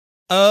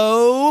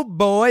Oh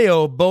boy,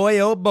 oh boy,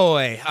 oh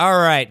boy. All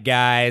right,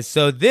 guys.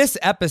 So this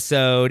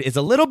episode is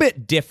a little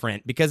bit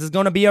different because it's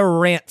going to be a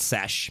rant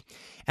sesh.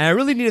 And I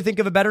really need to think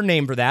of a better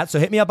name for that. So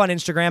hit me up on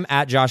Instagram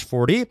at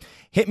Josh40.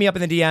 Hit me up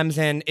in the DMs.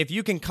 And if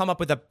you can come up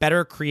with a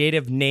better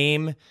creative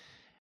name,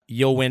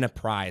 you'll win a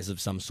prize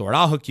of some sort.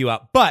 I'll hook you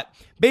up. But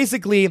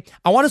basically,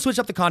 I want to switch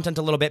up the content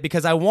a little bit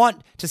because I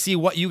want to see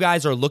what you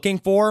guys are looking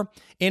for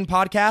in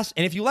podcasts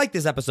and if you like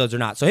these episodes or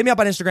not. So hit me up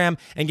on Instagram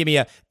and give me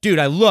a, dude,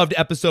 I loved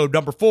episode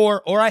number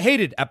 4 or I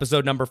hated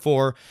episode number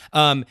 4.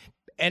 And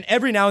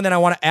every now and then I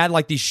want to add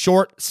like these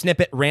short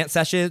snippet rant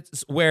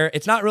sessions where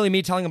it's not really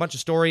me telling a bunch of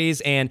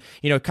stories and,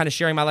 kind of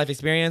sharing my life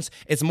experience.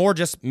 It's more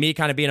just me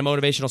kind of being a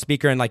motivational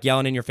speaker and like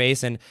yelling in your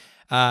face and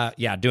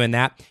doing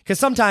that. Because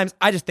sometimes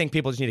I just think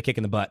people just need a kick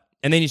in the butt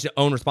and they need to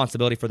own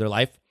responsibility for their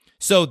life.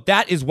 So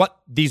that is what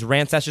these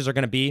rant sessions are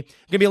going to be. It's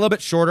going to be a little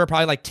bit shorter,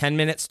 probably like 10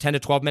 to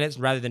 12 minutes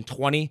rather than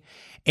 20.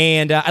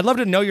 And I'd love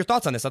to know your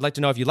thoughts on this. I'd like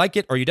to know if you like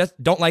it or you just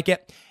don't like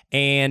it.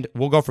 And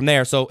we'll go from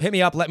there. So hit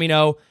me up. Let me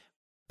know.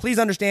 Please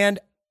understand,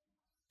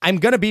 I'm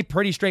going to be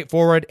pretty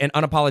straightforward and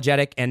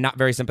unapologetic and not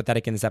very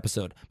sympathetic in this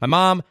episode. My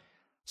mom,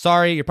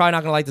 sorry, you're probably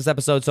not going to like this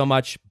episode so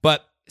much,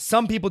 but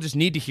some people just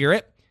need to hear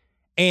it.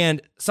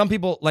 And some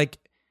people, like,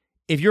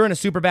 if you're in a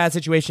super bad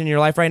situation in your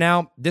life right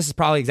now, this is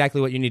probably exactly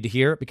what you need to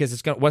hear because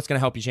it's what's going to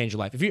help you change your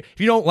life. If you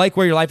don't like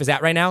where your life is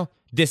at right now,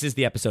 this is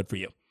the episode for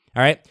you.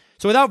 All right?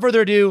 So without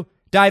further ado,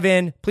 dive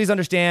in. Please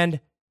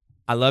understand,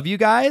 I love you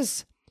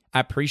guys. I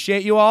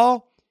appreciate you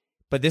all.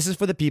 But this is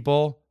for the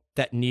people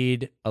that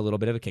need a little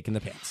bit of a kick in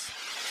the pants.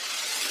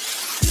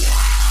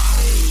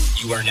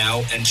 You are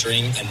now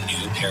entering a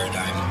new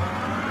paradigm.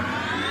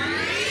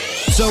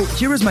 So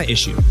here is my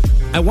issue.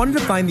 I wanted to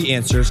find the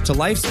answers to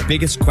life's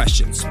biggest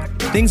questions.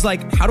 Things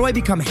like, how do I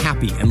become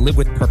happy and live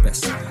with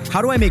purpose?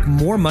 How do I make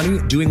more money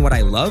doing what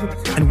I love?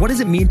 And what does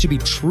it mean to be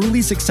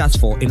truly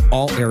successful in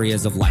all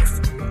areas of life?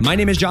 My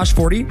name is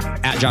Josh40,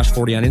 at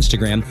Josh40 on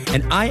Instagram,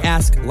 and I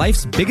ask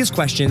life's biggest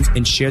questions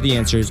and share the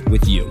answers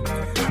with you.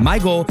 My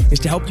goal is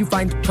to help you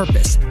find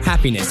purpose,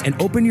 happiness,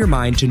 and open your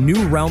mind to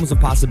new realms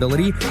of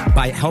possibility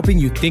by helping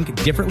you think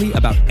differently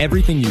about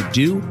everything you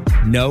do,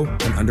 know,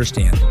 and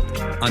understand.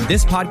 On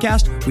this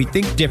podcast, we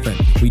think different,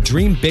 we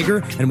dream bigger,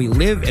 and we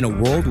live in a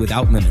world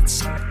without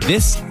limits.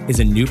 This is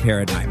a new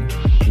paradigm.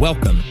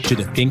 Welcome to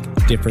the Think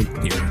Different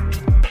Theory.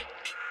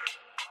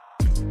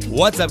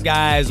 What's up,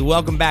 guys?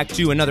 Welcome back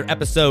to another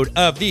episode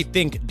of the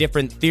Think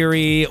Different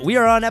Theory. We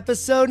are on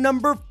episode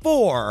number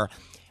 4,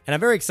 and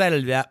I'm very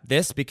excited about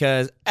this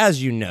because,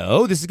 as you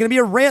know, this is going to be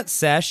a rant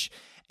sesh,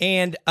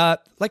 and like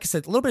I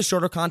said, a little bit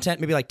shorter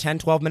content, maybe like 10,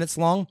 12 minutes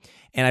long,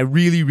 and I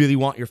really, really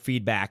want your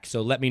feedback,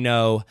 so let me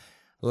know,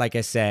 like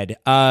I said.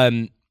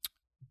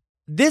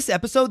 This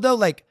episode, though,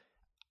 like,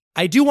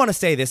 I do want to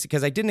say this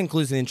because I didn't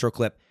include this in the intro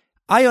clip.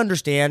 I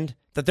understand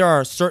that there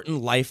are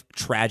certain life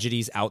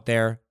tragedies out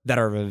there that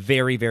are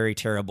very, very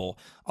terrible.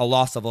 A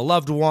loss of a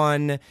loved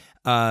one,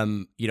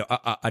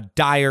 a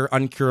dire,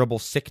 uncurable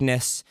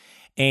sickness.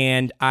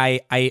 And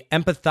I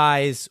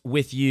empathize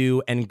with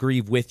you and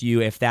grieve with you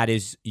if that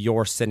is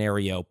your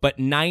scenario. But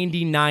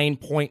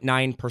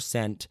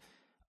 99.9%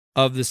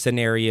 of the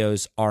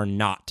scenarios are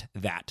not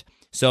that.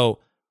 So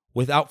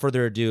without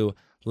further ado,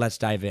 let's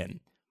dive in.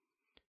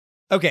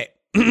 Okay.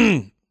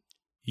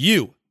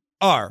 You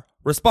are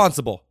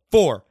responsible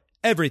for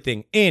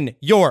everything in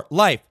your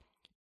life.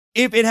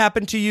 If it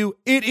happened to you,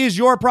 it is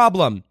your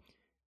problem.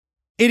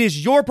 It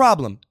is your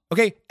problem.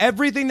 Okay?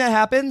 Everything that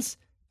happens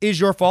is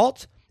your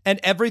fault,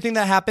 and everything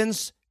that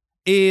happens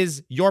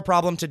is your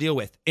problem to deal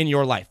with in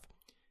your life.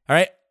 All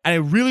right? And I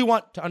really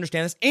want to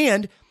understand this.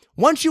 And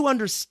once you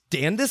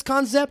understand this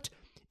concept,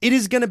 it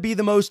is going to be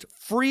the most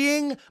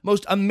freeing,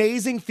 most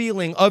amazing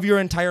feeling of your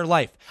entire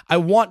life. I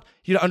want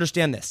you to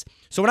understand this.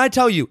 So when I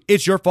tell you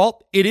it's your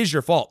fault, it is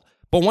your fault.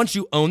 But once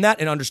you own that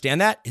and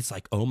understand that, it's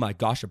like, oh my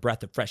gosh, a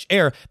breath of fresh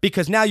air,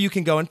 because now you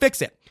can go and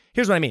fix it.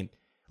 Here's what I mean.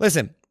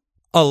 Listen,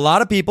 a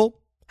lot of people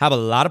have a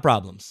lot of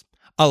problems.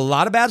 A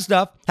lot of bad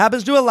stuff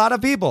happens to a lot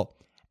of people.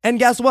 And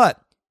guess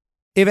what?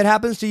 If it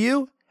happens to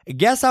you,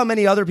 guess how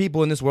many other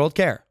people in this world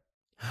care?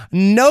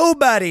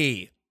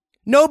 Nobody.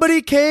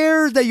 Nobody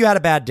cares that you had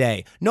a bad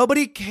day.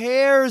 Nobody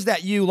cares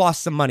that you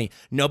lost some money.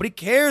 Nobody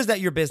cares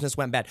that your business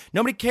went bad.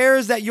 Nobody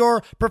cares that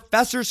your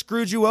professor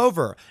screwed you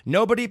over.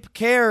 Nobody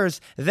cares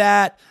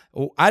that,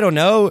 I don't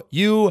know,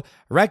 you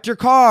wrecked your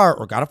car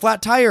or got a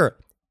flat tire.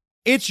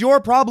 It's your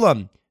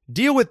problem.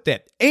 Deal with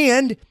it.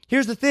 And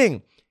here's the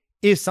thing.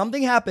 If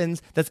something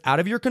happens that's out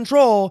of your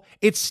control,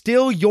 it's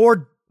still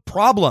your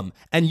problem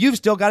and you've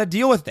still got to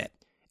deal with it.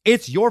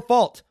 It's your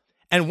fault.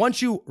 And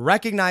once you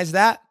recognize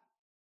that,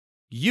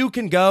 you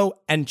can go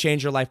and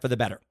change your life for the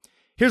better.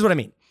 Here's what I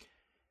mean.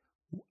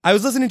 I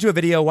was listening to a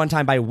video one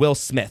time by Will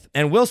Smith.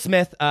 And Will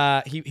Smith,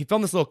 he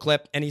filmed this little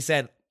clip and he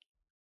said,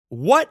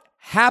 what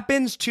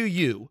happens to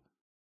you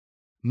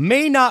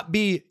may not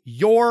be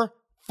your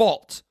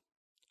fault.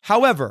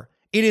 However,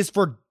 it is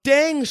for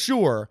dang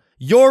sure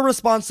your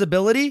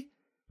responsibility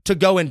to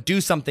go and do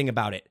something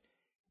about it.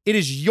 It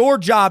is your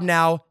job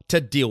now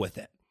to deal with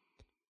it.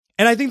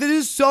 And I think that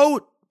is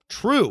so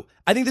true.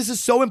 I think this is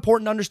so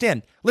important to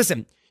understand.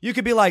 Listen, you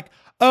could be like,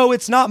 oh,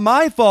 it's not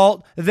my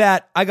fault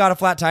that I got a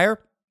flat tire.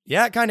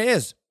 Yeah, it kind of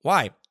is.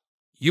 Why?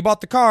 You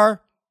bought the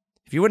car.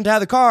 If you wouldn't have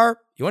the car,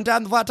 you wouldn't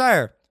have the flat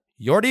tire.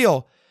 Your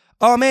deal.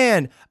 Oh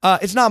man,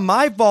 it's not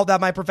my fault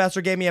that my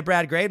professor gave me a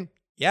bad grade.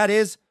 Yeah, it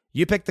is.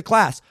 You picked the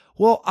class.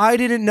 Well, I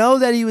didn't know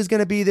that he was going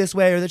to be this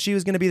way or that she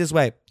was going to be this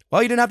way.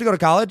 Well, you didn't have to go to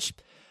college.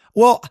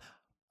 Well,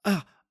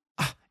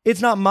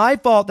 it's not my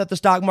fault that the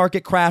stock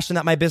market crashed and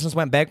that my business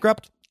went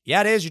bankrupt.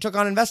 Yeah, it is. You took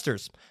on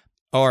investors.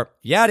 Or,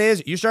 yeah, it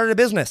is. You started a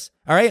business.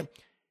 All right.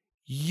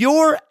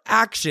 Your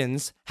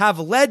actions have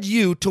led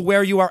you to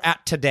where you are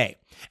at today.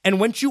 And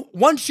once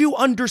you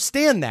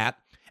understand that,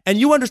 and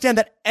you understand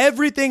that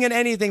everything and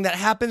anything that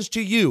happens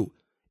to you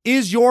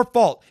is your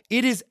fault,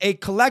 it is a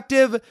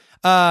collective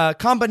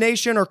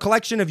combination or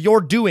collection of your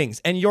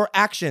doings and your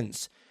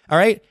actions. All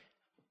right.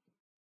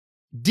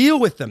 Deal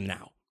with them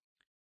now.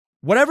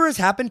 Whatever has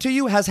happened to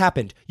you has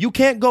happened. You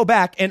can't go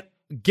back and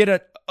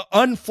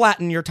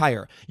unflatten your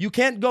tire. You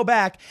can't go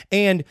back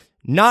and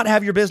not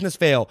have your business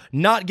fail,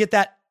 not get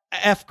that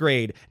F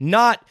grade,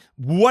 not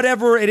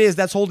whatever it is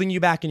that's holding you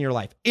back in your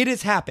life. It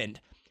has happened.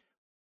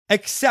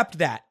 Accept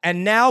that.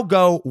 And now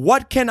go,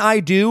 what can I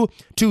do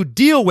to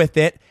deal with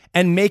it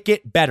and make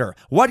it better?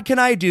 What can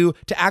I do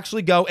to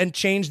actually go and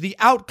change the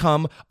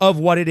outcome of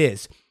what it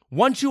is?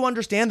 Once you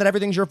understand that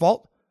everything's your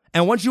fault,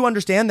 and once you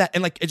understand that,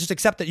 and just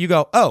accept that, you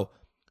go, oh,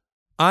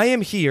 I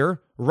am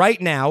here right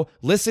now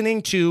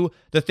listening to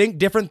the Think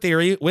Different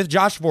theory with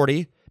Josh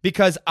Forti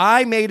because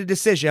I made a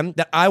decision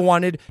that I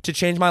wanted to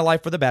change my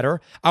life for the better.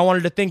 I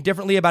wanted to think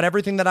differently about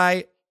everything that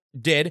I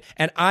did,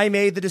 and I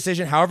made the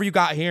decision. However you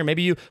got here,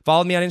 maybe you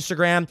followed me on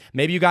Instagram,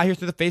 maybe you got here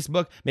through the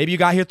Facebook, maybe you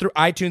got here through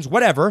iTunes,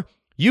 whatever,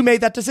 you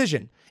made that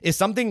decision. If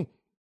something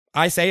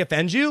I say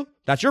offends you,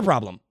 that's your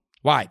problem.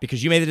 Why?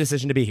 Because you made the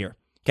decision to be here,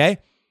 okay?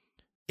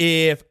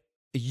 If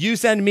you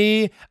send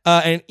me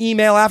an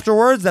email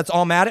afterwards that's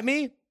all mad at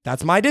me,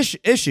 that's my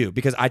issue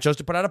because I chose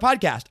to put out a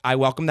podcast. I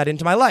welcome that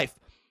into my life,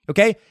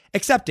 okay?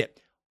 Accept it.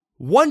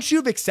 Once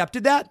you've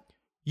accepted that,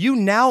 you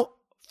now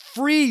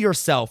free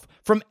yourself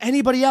from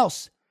anybody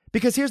else.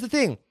 Because here's the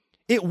thing,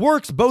 it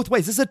works both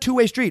ways. This is a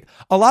two-way street.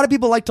 A lot of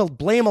people like to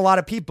blame a lot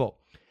of people.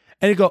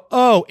 And you go,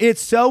 oh, it's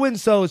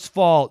so-and-so's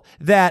fault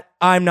that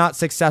I'm not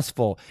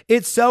successful.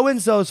 It's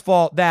so-and-so's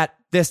fault that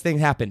this thing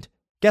happened.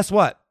 Guess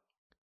what?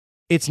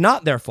 It's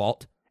not their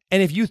fault.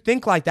 And if you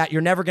think like that,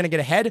 you're never going to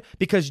get ahead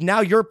because now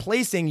you're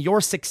placing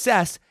your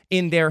success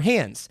in their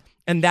hands.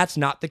 And that's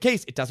not the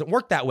case. It doesn't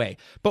work that way.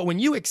 But when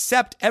you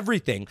accept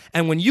everything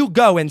and when you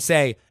go and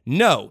say,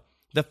 no,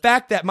 the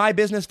fact that my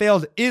business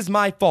failed is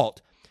my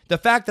fault. The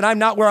fact that I'm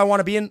not where I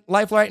want to be in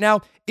life right now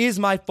is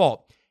my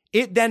fault.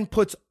 It then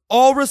puts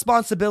all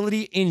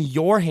responsibility in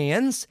your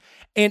hands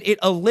and it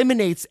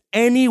eliminates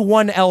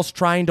anyone else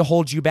trying to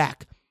hold you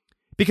back.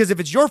 Because if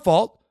it's your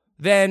fault,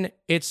 then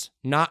it's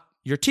not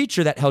your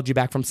teacher that held you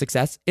back from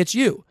success. It's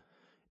you.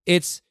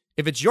 If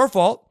it's your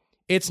fault,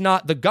 it's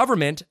not the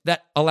government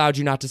that allowed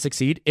you not to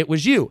succeed. It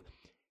was you.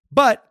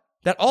 But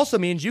that also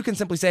means you can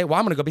simply say, well,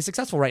 I'm going to go be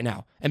successful right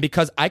now. And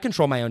because I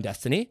control my own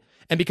destiny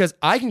and because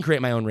I can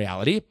create my own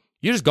reality,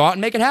 you just go out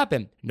and make it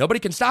happen. Nobody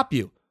can stop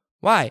you.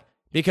 Why?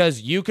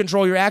 Because you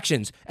control your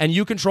actions and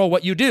you control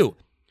what you do.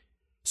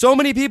 So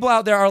many people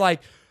out there are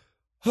like,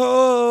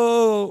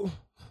 oh,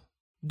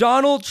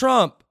 Donald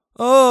Trump,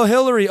 oh,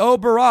 Hillary, oh,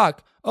 Barack,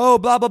 oh,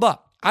 blah, blah, blah.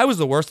 I was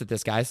the worst at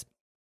this, guys.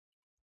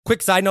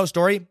 Quick side note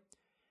story.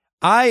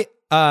 There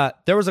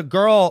was a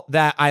girl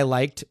that I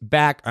liked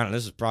back, I don't know,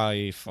 this is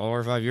probably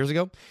 4 or 5 years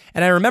ago.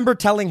 And I remember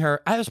telling her,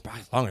 I was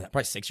probably longer than that,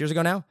 probably 6 years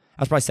ago now.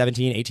 I was probably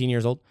 17, 18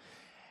 years old.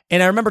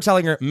 And I remember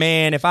telling her,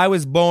 man, if I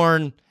was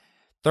born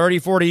 30,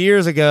 40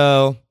 years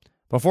ago,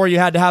 before you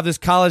had to have this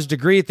college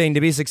degree thing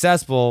to be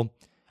successful,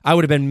 I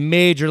would have been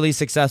majorly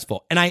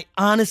successful. And I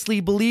honestly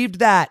believed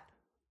that.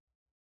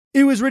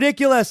 It was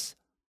ridiculous.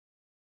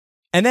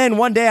 And then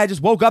one day I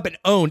just woke up and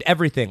owned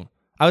everything.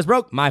 I was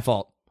broke, my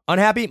fault.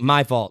 Unhappy,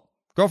 my fault.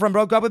 Girlfriend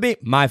broke up with me,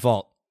 my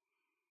fault.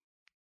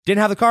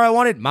 Didn't have the car I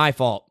wanted, my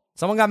fault.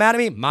 Someone got mad at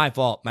me, my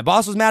fault. My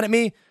boss was mad at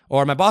me,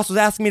 or my boss was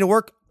asking me to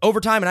work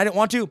overtime and I didn't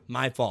want to,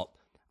 my fault.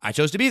 I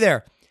chose to be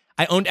there.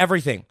 I owned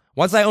everything.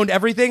 Once I owned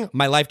everything,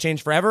 my life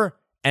changed forever.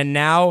 And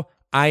now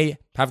I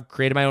have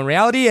created my own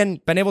reality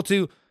and been able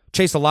to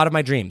chase a lot of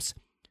my dreams.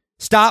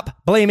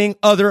 Stop blaming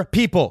other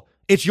people.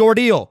 It's your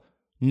deal.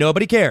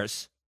 Nobody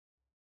cares.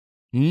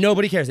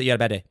 Nobody cares that you had a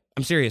bad day.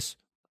 I'm serious.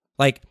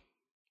 Like,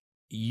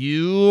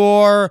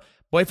 your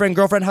boyfriend,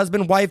 girlfriend,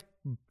 husband, wife,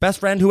 best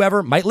friend,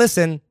 whoever might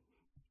listen,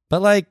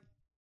 but like,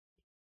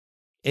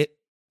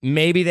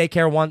 maybe they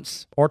care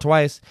once or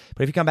twice,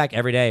 but if you come back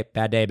every day,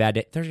 bad day,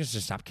 they're just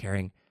stop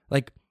caring.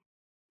 Like,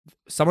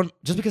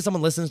 just because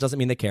someone listens doesn't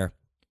mean they care.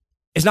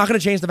 It's not going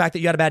to change the fact that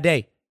you had a bad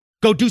day.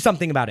 Go do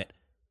something about it.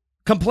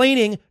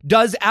 Complaining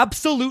does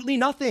absolutely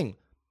nothing.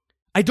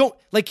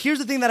 Here's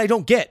the thing that I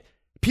don't get.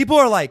 People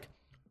are like,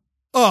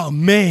 oh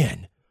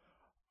man,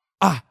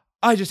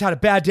 I just had a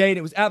bad day and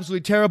it was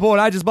absolutely terrible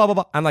and I just blah, blah,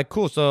 blah. I'm like,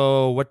 cool,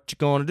 so what you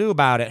going to do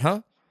about it,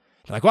 huh?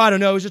 They're like, well, I don't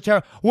know, it's just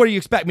terrible. What do you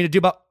expect me to do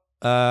about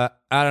I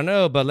don't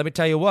know, but let me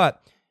tell you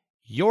what.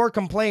 Your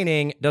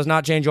complaining does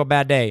not change your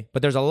bad day,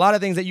 but there's a lot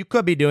of things that you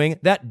could be doing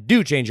that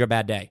do change your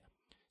bad day.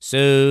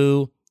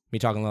 So, me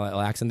talking a little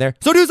accent there.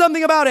 So do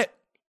something about it.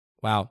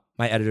 Wow,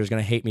 my editor's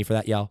going to hate me for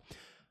that yell.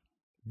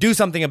 Do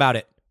something about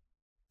it.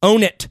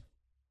 Own it.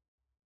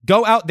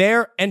 Go out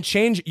there and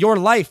change your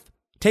life.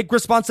 Take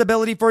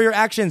responsibility for your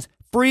actions.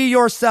 Free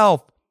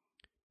yourself.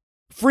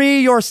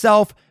 Free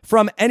yourself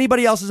from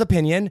anybody else's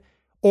opinion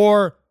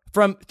or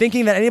from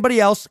thinking that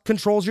anybody else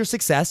controls your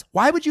success.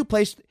 Why would you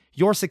place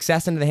your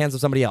success into the hands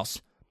of somebody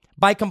else?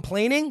 By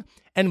complaining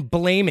and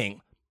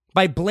blaming.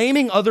 By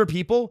blaming other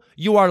people,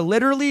 you are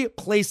literally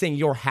placing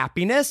your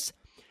happiness,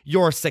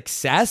 your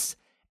success,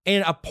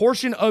 and a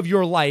portion of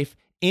your life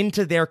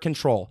into their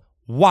control.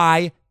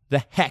 Why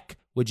the heck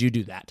would you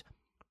do that?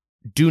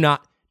 Do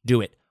not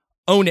do it.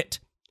 Own it.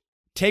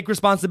 Take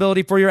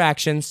responsibility for your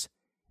actions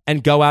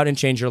and go out and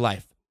change your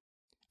life.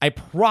 I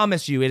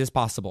promise you it is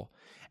possible.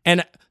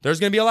 And there's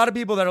going to be a lot of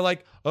people that are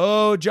like,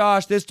 oh,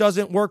 Josh, this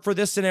doesn't work for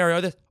this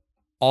scenario.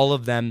 All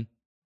of them.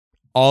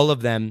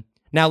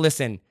 Now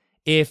listen,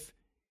 if,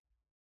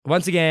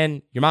 once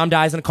again, your mom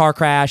dies in a car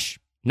crash,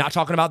 not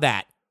talking about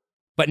that,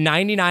 but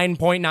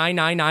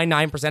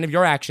 99.9999% of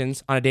your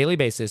actions on a daily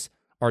basis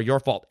are your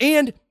fault.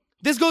 And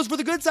this goes for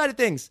the good side of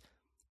things.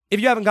 If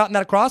you haven't gotten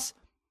that across,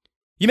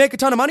 you make a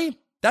ton of money,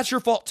 that's your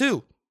fault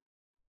too.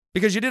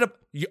 Because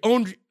you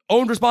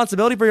owned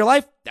responsibility for your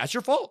life, that's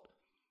your fault.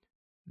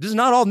 This is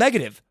not all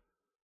negative,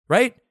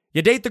 right?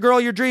 You date the girl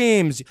of your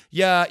dreams.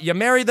 You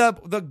marry the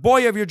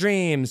boy of your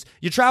dreams.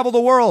 You travel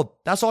the world.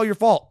 That's all your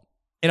fault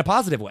in a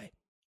positive way.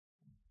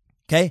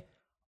 Okay?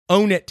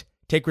 Own it.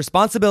 Take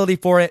responsibility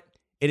for it.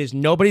 It is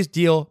nobody's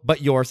deal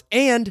but yours.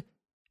 And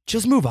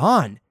just move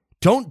on.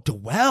 Don't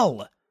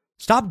dwell.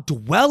 Stop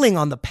dwelling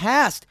on the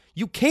past.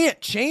 You can't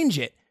change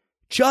it.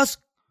 Just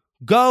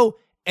go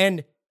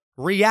and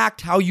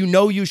react how you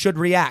know you should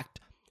react.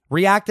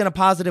 React in a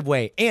positive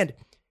way. And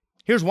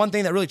here's one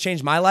thing that really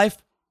changed my life.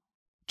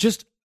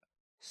 Just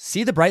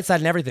see the bright side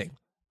in everything.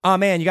 Oh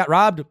man, you got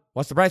robbed.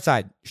 What's the bright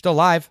side? You're still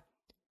alive.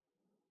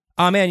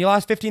 Oh man, you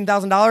lost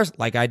 $15,000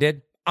 like I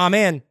did. Oh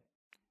man,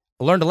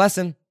 I learned a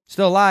lesson.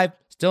 Still alive.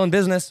 Still in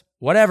business.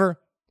 Whatever.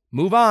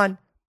 Move on.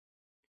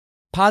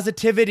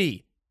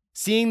 Positivity.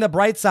 Seeing the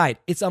bright side.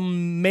 It's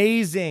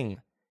amazing.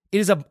 It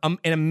is an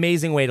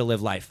amazing way to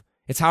live life.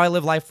 It's how I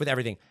live life with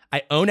everything.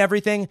 I own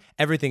everything.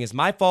 Everything is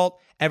my fault.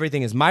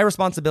 Everything is my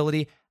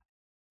responsibility.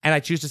 And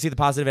I choose to see the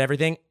positive in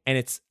everything. And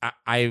it's,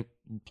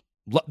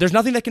 there's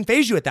nothing that can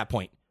faze you at that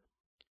point.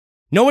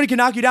 Nobody can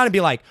knock you down and be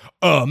like,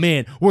 oh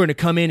man, we're going to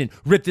come in and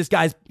rip this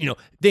guy's,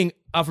 thing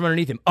out from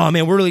underneath him. Oh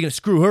man, we're really going to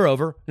screw her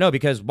over. No,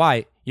 because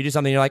why? You do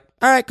something, you're like,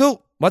 all right,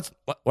 cool. What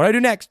do I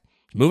do next?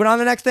 Moving on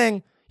to the next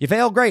thing. You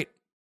fail, great.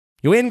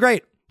 You win,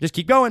 great. Just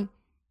keep going.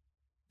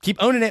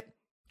 Keep owning it.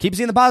 Keep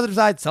seeing the positive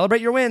side.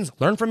 Celebrate your wins.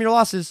 Learn from your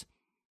losses.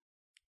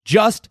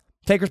 Just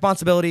take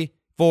responsibility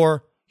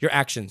for your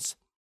actions.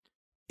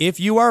 If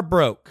you are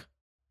broke,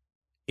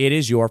 it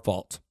is your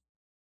fault.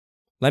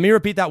 Let me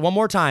repeat that one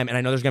more time, and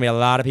I know there's going to be a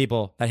lot of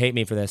people that hate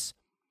me for this.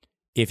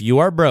 If you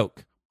are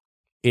broke,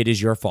 it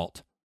is your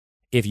fault.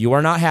 If you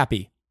are not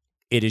happy,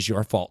 it is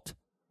your fault.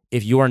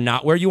 If you are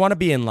not where you want to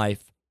be in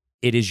life,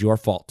 it is your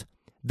fault.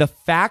 The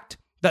fact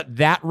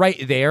that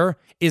right there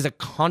is a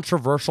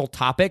controversial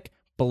topic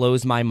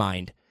blows my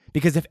mind.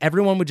 Because if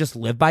everyone would just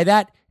live by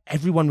that,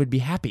 everyone would be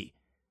happy.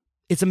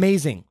 It's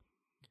amazing.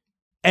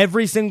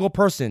 Every single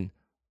person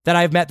that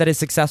I've met that is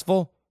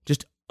successful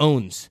just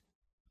owns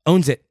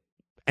it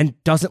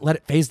and doesn't let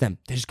it faze them.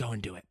 They just go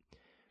and do it.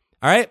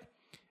 All right?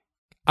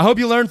 I hope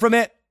you learned from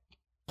it.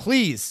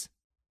 Please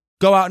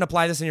go out and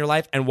apply this in your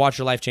life and watch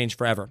your life change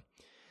forever.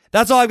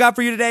 That's all I've got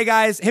for you today,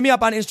 guys. Hit me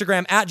up on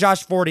Instagram at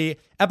Josh40,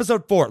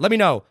 episode 4. Let me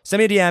know. Send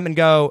me a DM and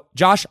go,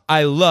 Josh,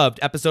 I loved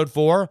episode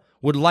 4.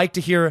 Would like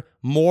to hear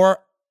more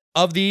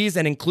of these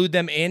and include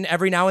them in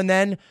every now and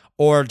then.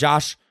 Or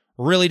Josh,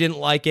 really didn't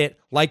like it.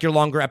 Like your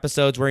longer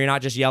episodes where you're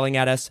not just yelling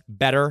at us.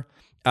 Better.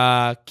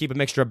 Keep a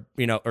mixture of,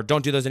 or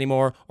don't do those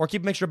anymore. Or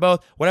keep a mixture of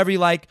both. Whatever you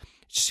like.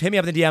 Just hit me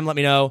up in the DM. Let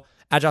me know.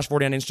 At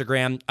Josh40 on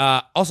Instagram.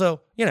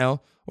 Also,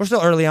 we're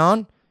still early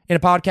on in a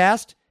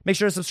podcast. Make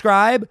sure to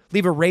subscribe,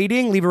 leave a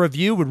rating, leave a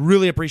review. Would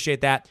really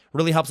appreciate that.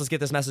 Really helps us get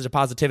this message of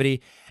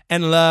positivity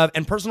and love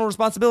and personal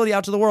responsibility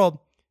out to the world.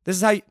 This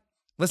is how you,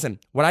 listen,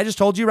 what I just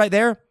told you right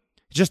there,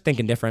 just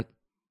thinking different.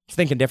 Just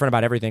thinking different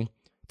about everything.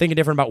 Thinking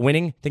different about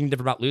winning, thinking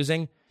different about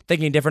losing,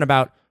 thinking different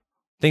about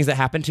things that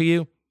happen to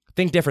you.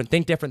 Think different,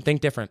 think different,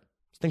 think different.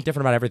 Just think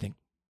different about everything.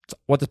 It's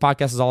what this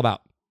podcast is all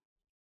about.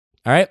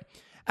 All right?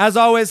 As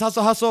always,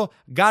 hustle, hustle.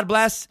 God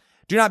bless.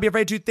 Do not be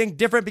afraid to think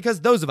different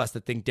because those of us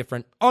that think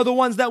different are the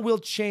ones that will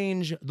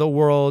change the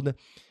world.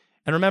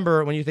 And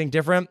remember, when you think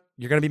different,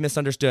 you're going to be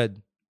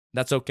misunderstood.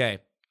 That's okay.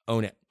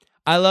 Own it.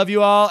 I love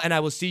you all, and I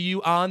will see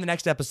you on the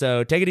next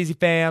episode. Take it easy,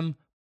 fam.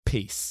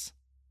 Peace.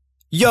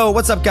 Yo,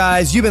 what's up,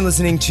 guys? You've been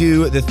listening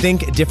to the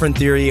Think Different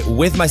Theory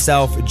with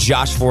myself,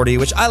 Josh Forti,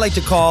 which I like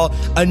to call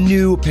a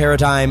new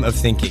paradigm of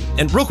thinking.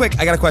 And real quick,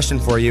 I got a question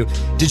for you.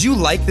 Did you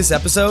like this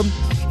episode?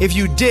 If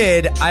you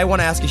did, I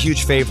want to ask a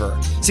huge favor.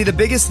 See, the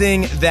biggest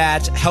thing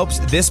that helps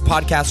this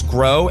podcast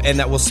grow and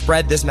that will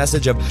spread this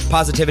message of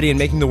positivity and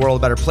making the world a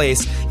better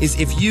place is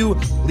if you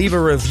leave a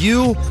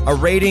review, a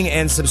rating,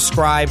 and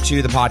subscribe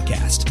to the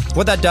podcast.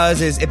 What that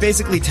does is it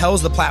basically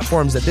tells the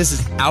platforms that this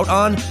is out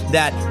on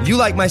that you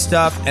like my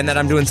stuff and that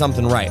I'm doing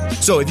something right.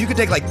 So if you could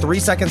take like 3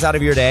 seconds out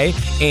of your day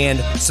and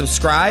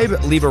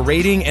subscribe, leave a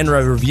rating and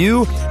a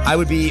review, I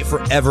would be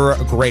forever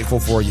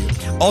grateful for you.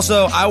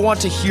 Also, I want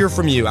to hear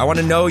from you. I want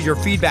to know your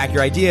feedback,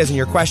 your ideas, and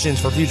your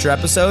questions for future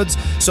episodes.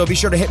 So be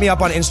sure to hit me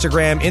up on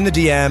Instagram in the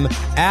DM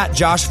at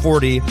Josh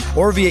Forti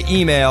or via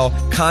email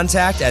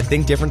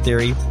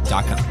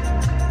contact@thinkdifferenttheory.com.